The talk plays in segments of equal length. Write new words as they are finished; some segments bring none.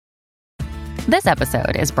This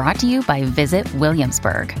episode is brought to you by Visit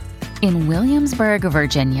Williamsburg. In Williamsburg,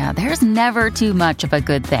 Virginia, there's never too much of a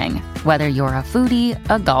good thing. Whether you're a foodie,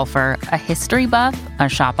 a golfer, a history buff, a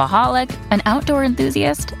shopaholic, an outdoor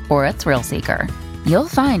enthusiast, or a thrill seeker, you'll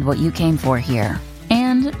find what you came for here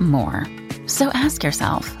and more. So ask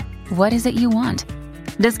yourself, what is it you want?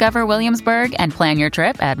 Discover Williamsburg and plan your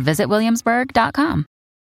trip at visitwilliamsburg.com.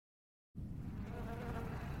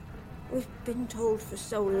 We've been told for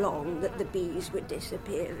so long that the bees were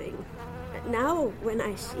disappearing. But now, when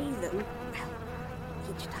I see them,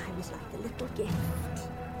 well, each time is like a little gift.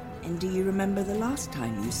 And do you remember the last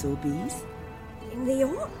time you saw bees? In the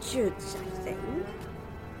orchards, I think.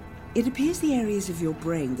 It appears the areas of your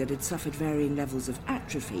brain that had suffered varying levels of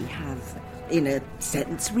atrophy have, in a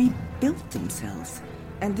sense, rebuilt themselves.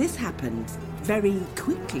 And this happened very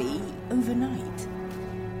quickly overnight.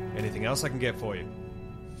 Anything else I can get for you?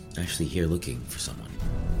 Actually here looking for someone.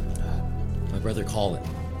 My brother Colin.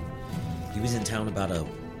 He was in town about a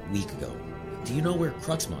week ago. Do you know where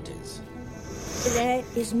Cruxmont is? There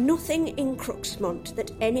is nothing in Cruxmont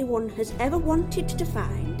that anyone has ever wanted to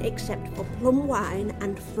find except for plum wine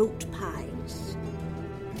and fruit pies.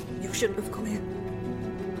 You shouldn't have come here.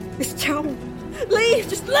 This town. Leave!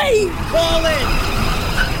 Just leave! Colin!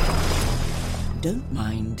 Don't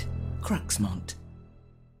mind Cruxmont.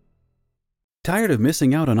 Tired of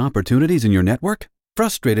missing out on opportunities in your network?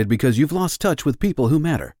 Frustrated because you've lost touch with people who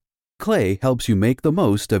matter? Clay helps you make the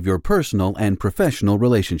most of your personal and professional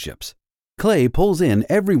relationships. Clay pulls in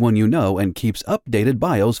everyone you know and keeps updated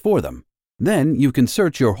bios for them. Then you can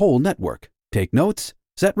search your whole network, take notes,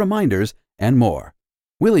 set reminders, and more.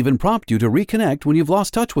 We'll even prompt you to reconnect when you've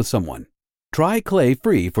lost touch with someone. Try Clay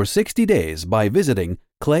free for 60 days by visiting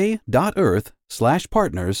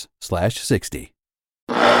clay.earth/partners/60.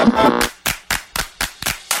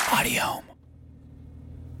 Audio.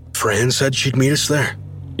 Fran said she'd meet us there.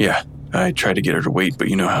 Yeah, I tried to get her to wait, but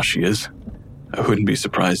you know how she is. I wouldn't be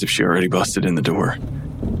surprised if she already busted in the door.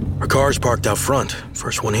 Her car's parked out front.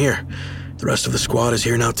 First one here. The rest of the squad is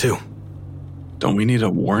here now too. Don't we need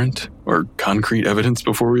a warrant or concrete evidence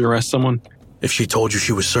before we arrest someone? If she told you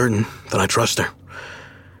she was certain, then I trust her.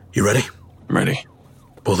 You ready? I'm ready.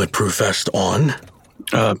 Bulletproof vest on?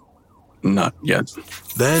 Not yet.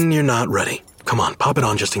 Then you're not ready. Come on, pop it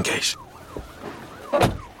on just in case.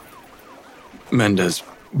 Mendez,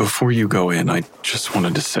 before you go in, I just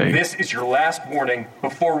wanted to say... This is your last warning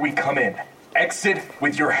before we come in. Exit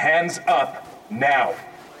with your hands up, now.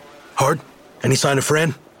 Hard? Any sign of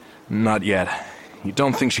Fran? Not yet. You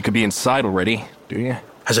don't think she could be inside already, do you?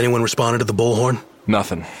 Has anyone responded to the bullhorn?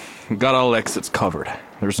 Nothing. Got all exits covered.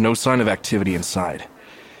 There's no sign of activity inside.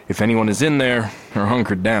 If anyone is in there, they're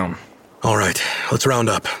hunkered down. All right, let's round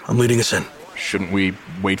up. I'm leading us in. Shouldn't we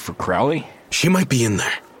wait for Crowley? She might be in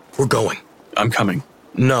there. We're going. I'm coming.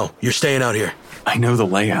 No, you're staying out here. I know the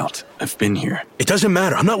layout. I've been here. It doesn't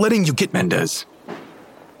matter. I'm not letting you get... Mendez.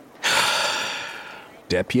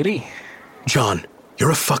 Deputy? John,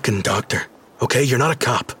 you're a fucking doctor, okay? You're not a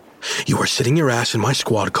cop. You are sitting your ass in my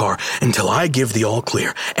squad car until I give the all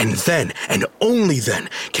clear. And then, and only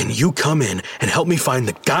then, can you come in and help me find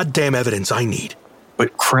the goddamn evidence I need.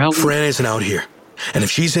 But Crowley... Fran isn't out here. And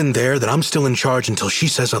if she's in there, then I'm still in charge until she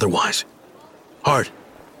says otherwise. Hard.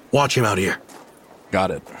 Watch him out here.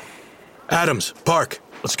 Got it. Adams, Park,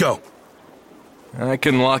 let's go. I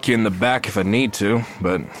can lock you in the back if I need to,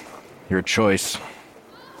 but your choice.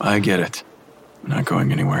 I get it. I'm not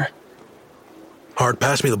going anywhere. Hard,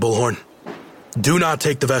 pass me the bullhorn. Do not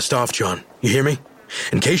take the vest off, John. You hear me?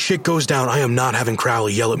 In case shit goes down, I am not having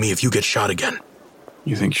Crowley yell at me if you get shot again.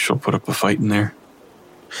 You think she'll put up a fight in there?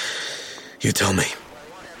 You tell me.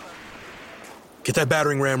 Get that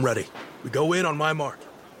battering ram ready. We go in on my mark.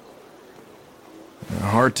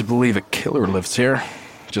 Hard to believe a killer lives here.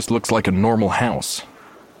 Just looks like a normal house.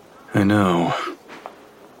 I know.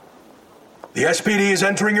 The SPD is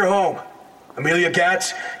entering your home. Amelia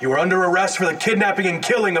Gatz, you are under arrest for the kidnapping and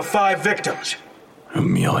killing of 5 victims.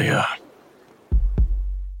 Amelia.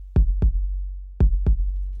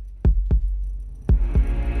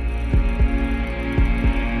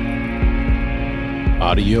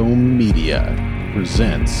 Audio Media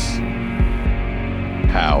presents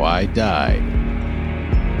How I Died.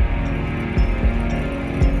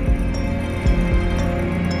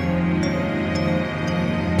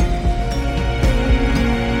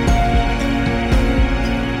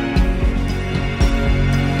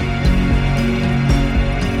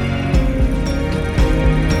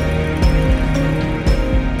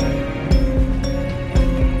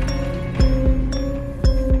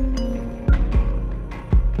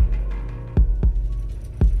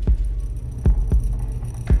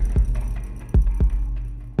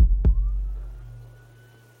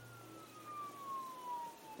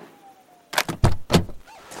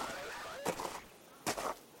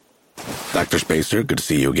 Dr. Spacer, good to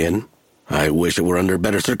see you again. I wish it were under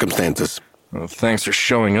better circumstances. Well, thanks for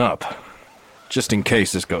showing up. Just in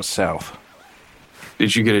case this goes south.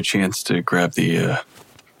 Did you get a chance to grab the,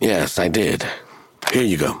 Yes, I did. Here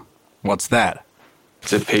you go. What's that?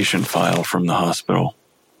 It's a patient file from the hospital.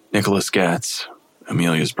 Nicholas Gatz,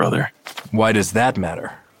 Amelia's brother. Why does that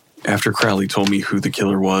matter? After Crowley told me who the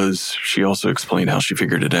killer was, she also explained how she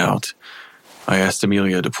figured it out. I asked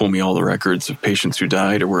Amelia to pull me all the records of patients who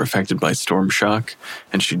died or were affected by storm shock,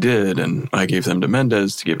 and she did, and I gave them to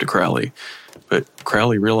Mendez to give to Crowley. But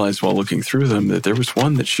Crowley realized while looking through them that there was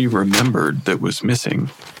one that she remembered that was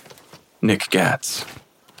missing. Nick Gatz.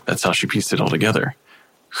 That's how she pieced it all together.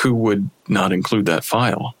 Who would not include that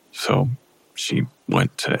file? So she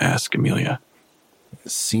went to ask Amelia.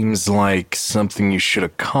 Seems like something you should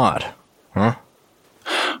have caught, huh?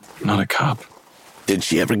 Not a cop. Did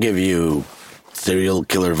she ever give you serial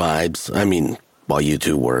killer vibes? I mean, while you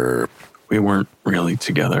two were... We weren't really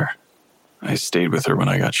together. I stayed with her when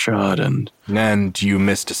I got shot, and... And you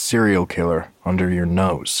missed a serial killer under your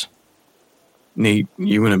nose. Nate,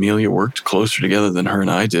 you and Amelia worked closer together than her and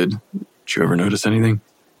I did. Did you ever notice anything?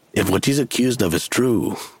 If what she's accused of is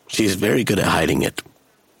true, she's very good at hiding it.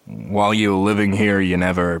 While you were living here, you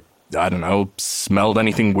never, smelled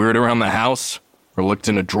anything weird around the house? Or looked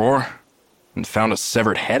in a drawer? And found a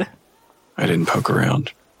severed head? I didn't poke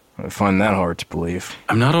around. I find that hard to believe.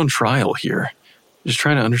 I'm not on trial here. Just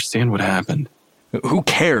trying to understand what happened. Who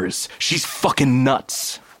cares? She's fucking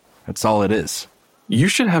nuts. That's all it is. You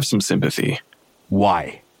should have some sympathy.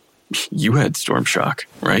 Why? You had storm shock,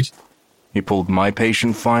 right? You pulled my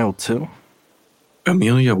patient file, too?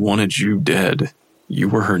 Amelia wanted you dead. You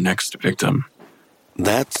were her next victim.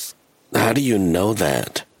 How do you know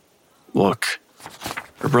that? Look,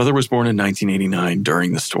 her brother was born in 1989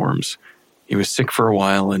 during the storms. He was sick for a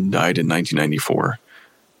while and died in 1994.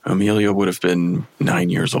 Amelia would have been 9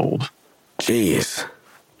 years old. Jeez,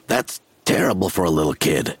 that's terrible for a little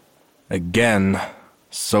kid. Again,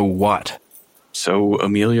 so what? So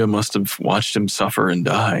Amelia must have watched him suffer and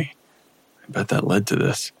die. I bet that led to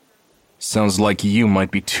this. Sounds like you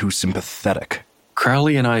might be too sympathetic.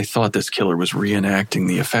 Crowley and I thought this killer was reenacting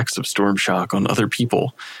the effects of storm shock on other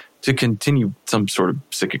people to continue some sort of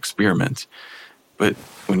sick experiment. But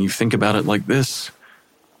when you think about it like this,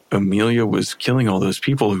 Amelia was killing all those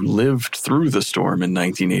people who lived through the storm in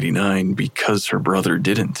 1989 because her brother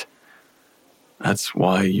didn't. That's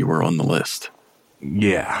why you were on the list.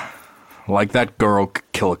 Yeah, like that girl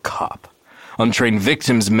could kill a cop. Untrained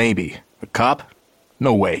victims, maybe. A cop?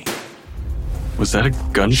 No way. Was that a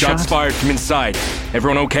gunshot? Shots fired from inside.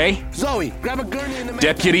 Everyone okay? Zoe, grab a gurney in the...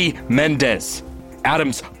 Deputy Mendez.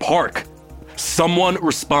 Adams Park. Someone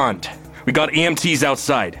respond. We got EMTs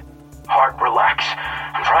outside. Hart, relax.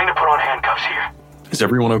 I'm trying to put on handcuffs here. Is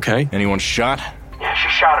everyone okay? Anyone shot? Yeah, she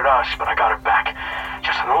shot at us, but I got her back.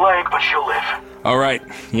 Just in the leg, but she'll live. All right,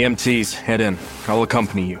 EMTs, head in. I'll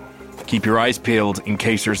accompany you. Keep your eyes peeled in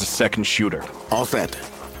case there's a second shooter. All set.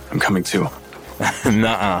 I'm coming too.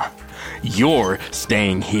 Nuh-uh. You're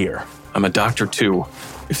staying here. I'm a doctor too.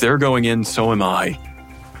 If they're going in, so am I.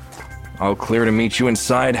 I'll clear to meet you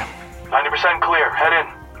inside. 90% clear. Head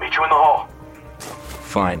in. Meet you in the hall.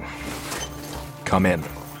 Fine. Come in.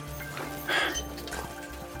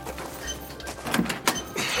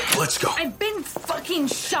 Let's go. I've been fucking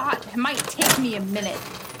shot. It might take me a minute.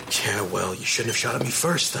 Yeah, well, you shouldn't have shot at me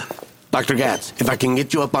first, then. Dr. Gatz, if I can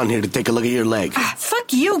get you up on here to take a look at your leg.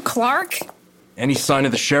 Fuck you, Clark. Any sign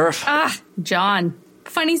of the sheriff? John.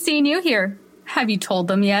 Funny seeing you here. Have you told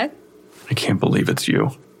them yet? I can't believe it's you.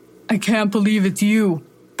 I can't believe it's you.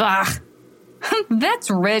 Bah. That's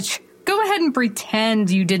rich. Go ahead and pretend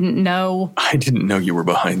you didn't know. I didn't know you were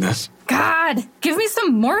behind this. God, give me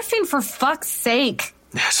some morphine for fuck's sake.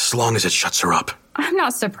 Yes, as long as it shuts her up. I'm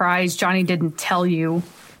not surprised Johnny didn't tell you.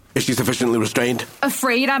 Is she sufficiently restrained?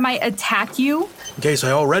 Afraid I might attack you? In case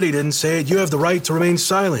I already didn't say it, you have the right to remain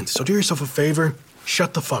silent. So do yourself a favor,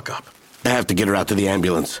 shut the fuck up. I have to get her out to the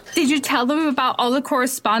ambulance. Did you tell them about all the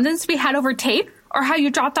correspondence we had over tape? Or how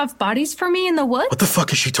you dropped off bodies for me in the woods? What the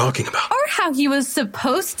fuck is she talking about? Or how he was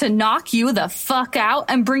supposed to knock you the fuck out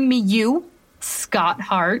and bring me you, Scott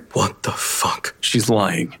Hart? What the fuck? She's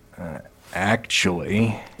lying.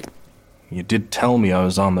 Actually, you did tell me I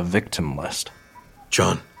was on the victim list.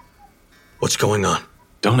 John, what's going on?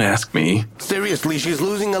 Don't ask me. Seriously, she's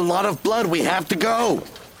losing a lot of blood. We have to go.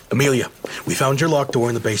 Amelia, we found your locked door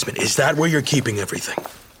in the basement. Is that where you're keeping everything?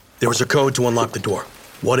 There was a code to unlock the door.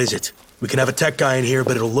 What is it? We can have a tech guy in here,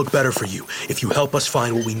 but it'll look better for you if you help us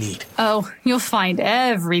find what we need. Oh, you'll find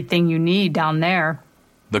everything you need down there.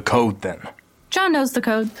 The code, then. John knows the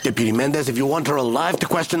code. Deputy Mendez, if you want her alive to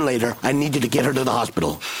question later, I need you to get her to the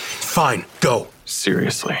hospital. Fine, go.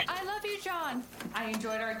 Seriously. I love you, John. I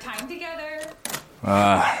enjoyed our time together.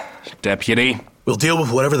 Deputy? We'll deal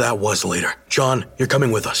with whatever that was later. John, you're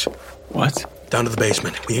coming with us. What? Down to the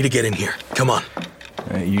basement. We need to get in here. Come on.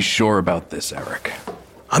 You sure about this, Eric?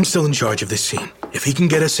 I'm still in charge of this scene. If he can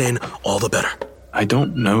get us in, all the better. I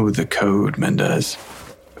don't know the code, Mendez.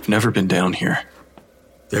 I've never been down here.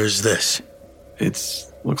 There's this.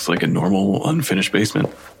 Looks like a normal, unfinished basement.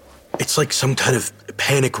 It's like some kind of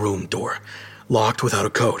panic room door. Locked without a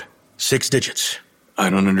code. 6 digits. I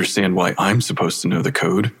don't understand why I'm supposed to know the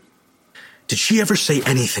code. Did she ever say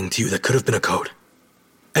anything to you that could have been a code?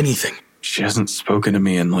 Anything? She hasn't spoken to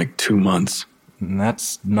me in like 2 months.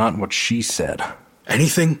 That's not what she said.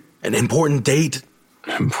 Anything? An important date?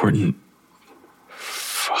 Important?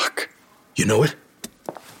 Fuck. You know it?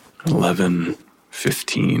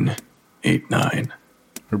 11/15/89.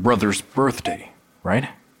 Her brother's birthday, right?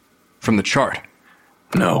 From the chart.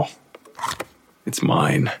 No. It's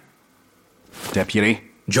mine. Deputy?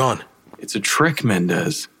 John. It's a trick,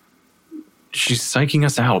 Mendez. She's psyching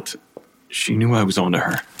us out. She knew I was onto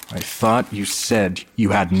her. I thought you said you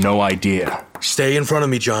had no idea. Stay in front of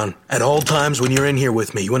me, John. At all times when you're in here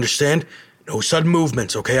with me, you understand? No sudden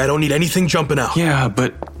movements, okay? I don't need anything jumping out. Yeah,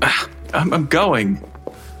 but I'm going.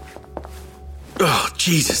 Oh,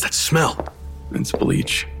 Jesus, that smell. It's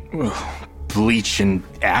bleach. Ugh, bleach and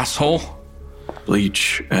asshole?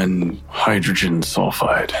 Bleach and hydrogen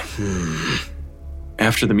sulfide.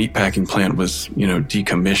 After the meatpacking plant was,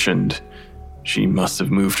 decommissioned, she must have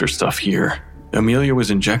moved her stuff here. Amelia was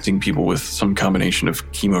injecting people with some combination of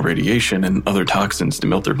chemoradiation and other toxins to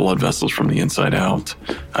melt their blood vessels from the inside out.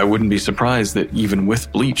 I wouldn't be surprised that even with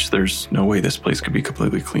bleach, there's no way this place could be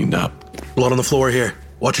completely cleaned up. Blood on the floor here.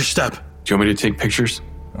 Watch your step. Do you want me to take pictures?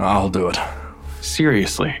 I'll do it.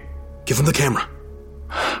 Seriously. Give him the camera.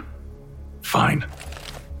 Fine.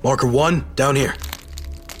 Marker 1, down here.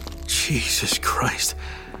 Jesus Christ.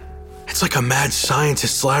 It's like a mad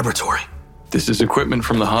scientist's laboratory. This is equipment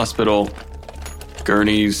from the hospital.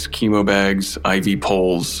 Gurneys, chemo bags, IV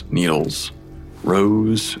poles, needles.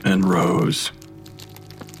 Rows and rows.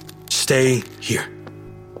 Stay here.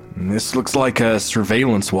 This looks like a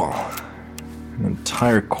surveillance wall. An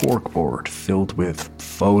entire corkboard filled with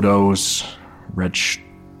photos, red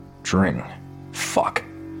string. Fuck.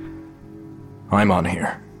 I'm on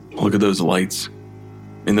here. Look at those lights.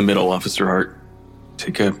 In the middle, Officer Hart.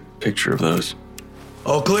 Take a picture of those.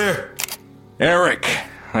 All clear. Eric,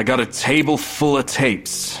 I got a table full of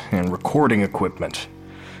tapes and recording equipment.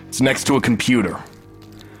 It's next to a computer.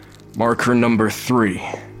 Marker number 3.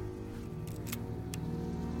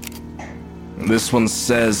 This one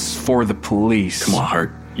says for the police. Come on,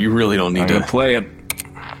 Hart. You really don't need to play it.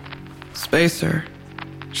 Spacer.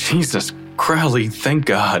 Jesus, Crowley, thank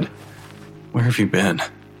God. Where have you been?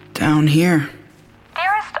 Down here.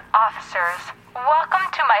 Dearest officers, welcome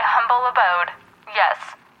to my humble abode. Yes,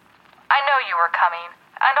 I know you were coming,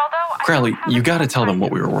 and although Crowley, you gotta tell them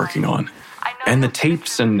what we were working on. And the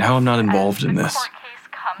tapes and how I'm not involved in this.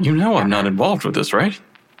 You know I'm not involved with this, right?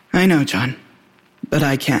 I know, John. But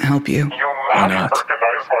I can't help you. Why not?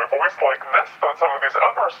 Recognize my voice like this on some of these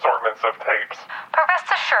other assortments of tapes. But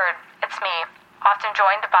rest assured, it's me, often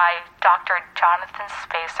joined by Dr. Jonathan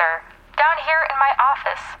Spacer, down here in my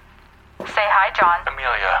office. Say hi, John.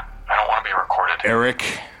 Amelia, I don't want to be recorded.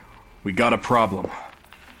 Eric, we got a problem.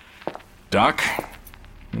 Doc,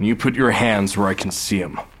 can you put your hands where I can see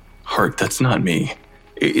them? Hart, that's not me.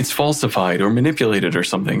 It's falsified or manipulated or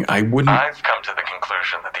something. I wouldn't... I've come to the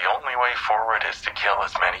conclusion that the only way forward is to kill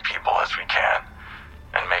as many people as we can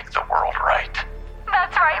and make the world right.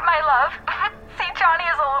 That's right, my love. See, Johnny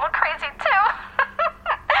is a little crazy, too.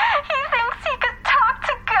 He thinks he could talk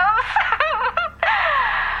to ghosts.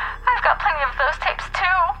 I've got plenty of those tapes,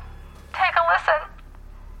 too. Take a listen.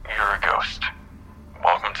 You're a ghost.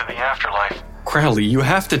 Welcome to the afterlife. Crowley, you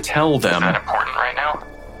have to tell them. Is that important right now?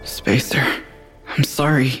 Spacer, I'm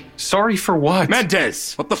sorry. Sorry for what?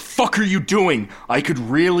 Mendez, what the fuck are you doing? I could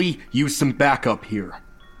really use some backup here.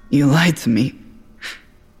 You lied to me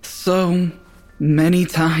so many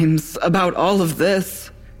times about all of this.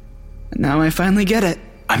 And now I finally get it.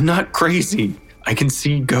 I'm not crazy. I can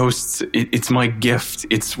see ghosts. It's my gift.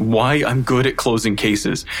 It's why I'm good at closing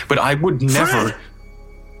cases. But I would never...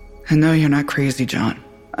 I know you're not crazy, John.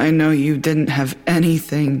 I know you didn't have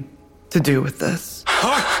anything to do with this.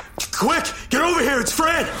 Hart, quick! Get over here! It's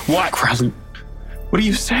Fred! What? Crowley, what are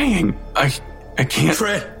you saying? I can't...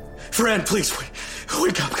 Fred, please,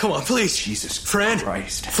 wake up. Come on, please. Jesus Fred,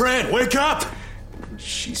 Christ. Fred, wake up!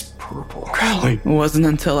 She's purple. Crowley. It wasn't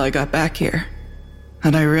until I got back here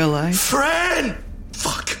And I realized... Fran!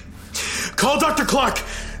 Fuck! Call Dr. Clark!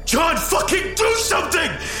 John, fucking do something!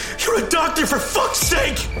 You're a doctor, for fuck's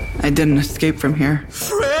sake! I didn't escape from here.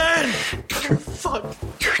 Fran! Fuck.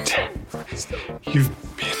 You're dead.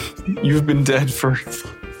 You've been dead for...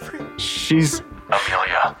 She's...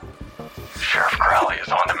 Amelia, Sheriff Crowley is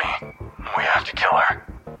on to me. We have to kill her.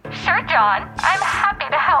 Sure, John. I'm happy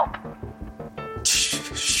to help.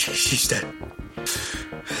 She's dead.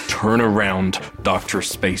 Turn around, Dr.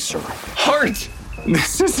 Spacer. Hart!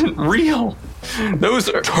 This isn't real. Those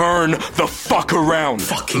are... Turn the fuck around.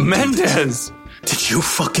 Fucking Mendez! Did you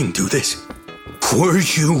fucking do this? Were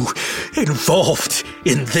you involved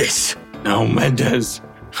in this? No, Mendez.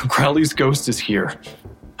 Crowley's ghost is here.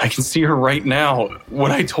 I can see her right now.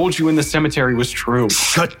 What I told you in the cemetery was true.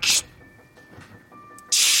 Shut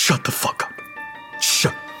the fuck up.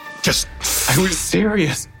 I was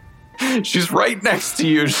serious. She's right next to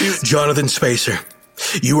you. She's... Jonathan Spacer,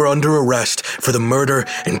 you are under arrest for the murder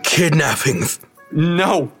and kidnapping.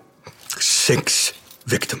 No. 6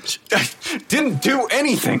 victims. I didn't do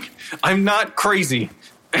anything. I'm not crazy.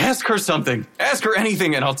 Ask her something. Ask her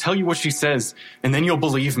anything and I'll tell you what she says. And then you'll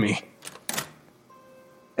believe me.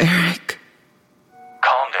 Eric.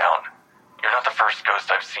 Calm down. You're not the first ghost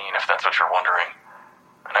I've seen, if that's what you're wondering.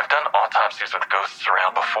 And I've done autopsies with ghosts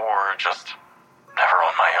around before, just never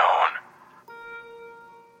on my own.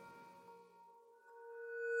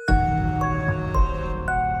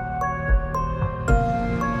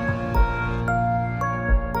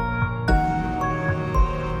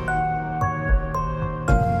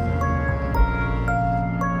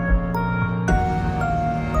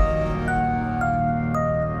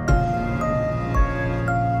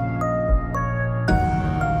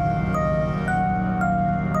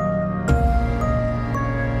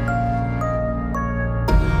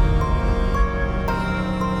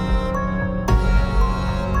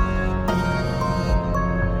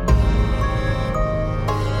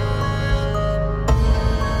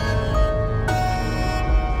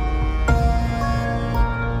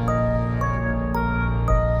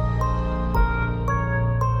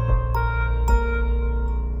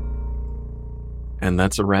 And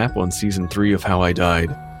that's a wrap on Season 3 of How I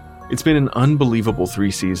Died. It's been an unbelievable 3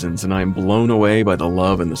 seasons, and I am blown away by the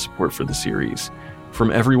love and the support for the series. From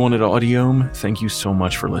everyone at Audiome, thank you so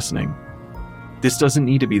much for listening. This doesn't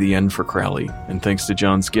need to be the end for Crowley, and thanks to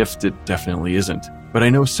John's gift, it definitely isn't. But I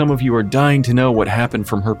know some of you are dying to know what happened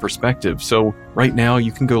from her perspective, so right now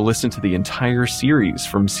you can go listen to the entire series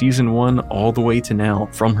from Season 1 all the way to now,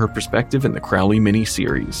 from her perspective in the Crowley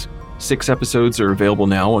mini-series. 6 episodes are available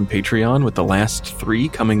now on Patreon, with the last 3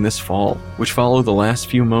 coming this fall, which follow the last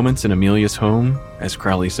few moments in Amelia's home as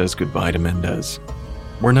Crowley says goodbye to Mendez.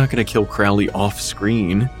 We're not going to kill Crowley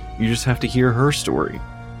off-screen, you just have to hear her story.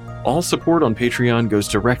 All support on Patreon goes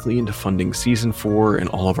directly into funding Season 4 and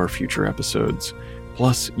all of our future episodes.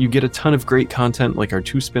 Plus, you get a ton of great content like our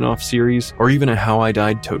 2 spin-off series, or even a How I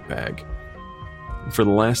Died tote bag. And for the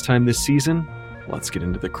last time this season, let's get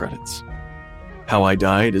into the credits. How I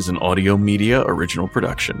Died is an Audio Media original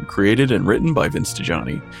production, created and written by Vince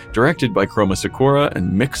DiGianni, directed by Chroma Sakura,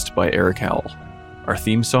 and mixed by Eric Howell. Our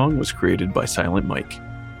theme song was created by Silent Mike.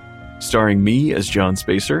 Starring me as John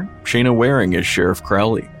Spacer, Shayna Waring as Sheriff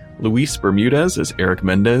Crowley, Luis Bermudez as Eric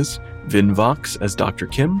Mendez, Vin Vox as Dr.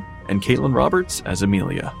 Kim, and Caitlin Roberts as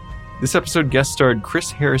Amelia. This episode guest starred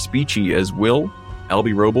Chris Harris Beachy as Will,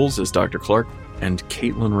 Albie Robles as Dr. Clark, and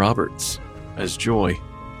Caitlin Roberts as Joy.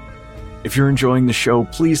 If you're enjoying the show,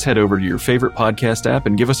 please head over to your favorite podcast app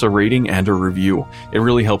and give us a rating and a review. It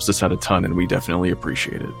really helps us out a ton, and we definitely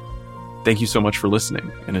appreciate it. Thank you so much for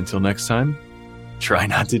listening, and until next time, try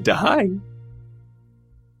not to die.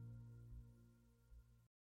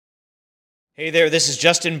 Hey there, this is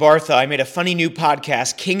Justin Bartha. I made a funny new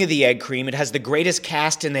podcast, King of the Egg Cream. It has the greatest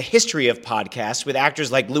cast in the history of podcasts with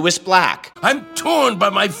actors like Louis Black. I'm torn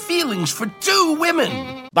by my feelings for 2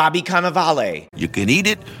 women. Bobby Cannavale. You can eat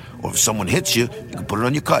it, or if someone hits you, you can put it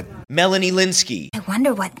on your cut. Melanie Linsky. I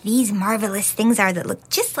wonder what these marvelous things are that look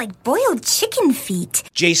just like boiled chicken feet.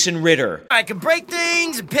 Jason Ritter. I can break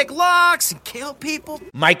things and pick locks and kill people.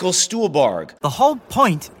 Michael Stuhlbarg. The whole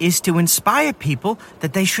point is to inspire people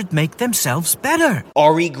that they should make themselves better.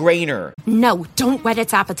 Ari Grainer. No, don't whet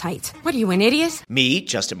its appetite. What are you, an idiot? Me,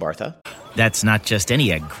 Justin Bartha. That's not just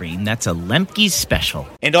any egg cream, that's a Lemke's special.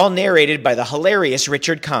 And all narrated by the hilarious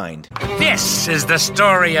Richard Kind. This is the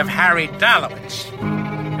story of Harry Dalowitz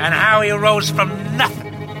and how he rose from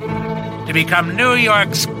nothing to become New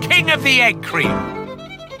York's King of the Egg Cream.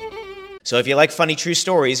 So if you like funny true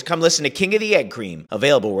stories, come listen to King of the Egg Cream,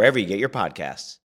 available wherever you get your podcasts.